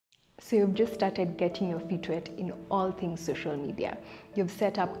So you've just started getting your feet wet in all things social media. You've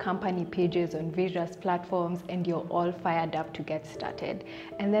set up company pages on various platforms and you're all fired up to get started.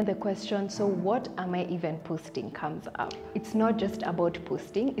 And then the question, so what am I even posting, comes up. It's not just about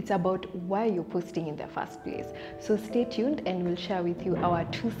posting, it's about why you're posting in the first place. So stay tuned and we'll share with you our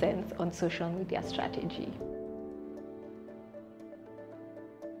 2 cents on social media strategy.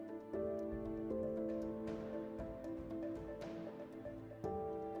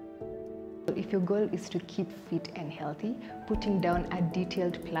 If your goal is to keep fit and healthy, putting down a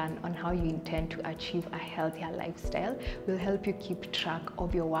detailed plan on how you intend to achieve a healthier lifestyle will help you keep track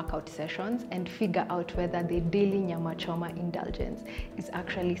of your workout sessions and figure out whether the daily nyama choma indulgence is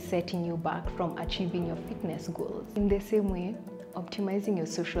actually setting you back from achieving your fitness goals. In the same way, optimizing your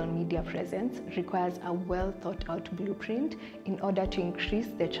social media presence requires a well thought out blueprint in order to increase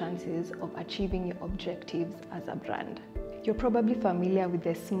the chances of achieving your objectives as a brand. You're probably familiar with the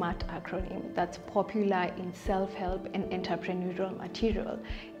S.M.A.R.T acronym that's popular in self-help and entrepreneurial material.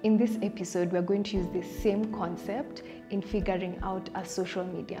 In this episode, we're going to use the same concept in figuring out a social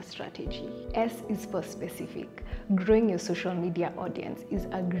media strategy. S is for specific. Growing your social media audience is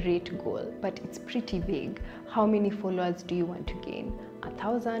a great goal, but it's pretty vague. How many followers do you want to gain?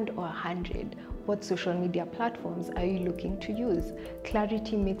 1,000 or 100? What social media platforms are you looking to use?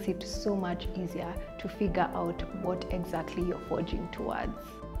 Clarity makes it so much easier to figure out what exactly you're forging towards.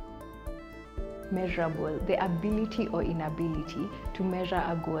 Measurable. The ability or inability to measure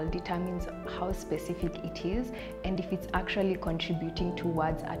a goal determines how specific it is and if it's actually contributing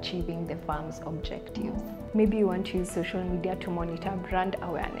towards achieving the firm's objectives. Maybe you want to use social media to monitor brand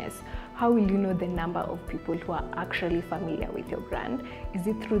awareness. How will you know the number of people who are actually familiar with your brand? Is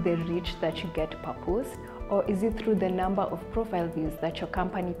it through the reach that you get per post? Or is it through the number of profile views that your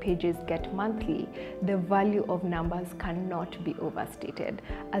company pages get monthly? The value of numbers cannot be overstated,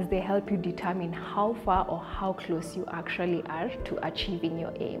 as they help you determine how far or how close you actually are to achieving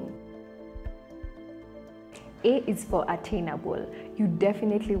your aim. A is for attainable. You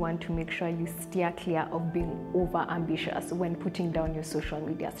definitely want to make sure you steer clear of being over-ambitious when putting down your social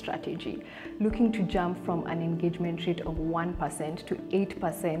media strategy. Looking to jump from an engagement rate of 1% to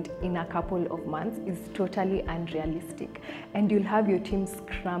 8% in a couple of months is totally unrealistic, and you'll have your team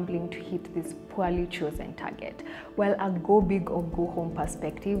scrambling to hit this poorly chosen target. While a go big or go home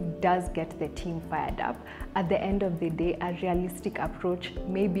perspective does get the team fired up, at the end of the day, a realistic approach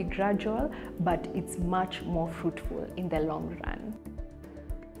may be gradual, but it's much more fruitful in the long run.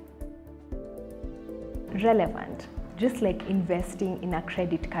 Relevant. Just like investing in a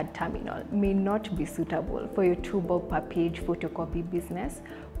credit card terminal may not be suitable for your 2 bob per page photocopy business,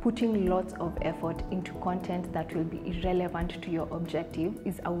 putting lots of effort into content that will be irrelevant to your objective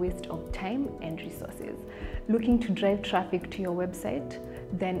is a waste of time and resources. Looking to drive traffic to your website?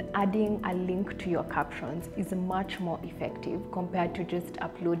 Then adding a link to your captions is much more effective compared to just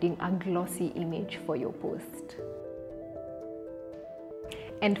uploading a glossy image for your post.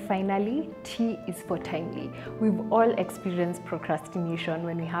 And finally, T is for timely. We've all experienced procrastination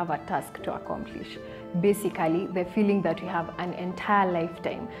when we have a task to accomplish. Basically, the feeling that we have an entire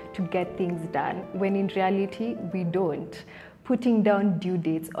lifetime to get things done, when in reality, we don't. Putting down due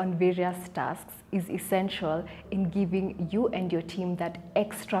dates on various tasks is essential in giving you and your team that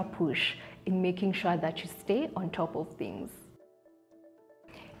extra push in making sure that you stay on top of things.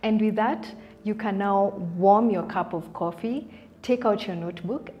 And with that, you can now warm your cup of coffee, take out your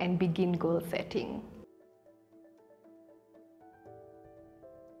notebook, and begin goal setting.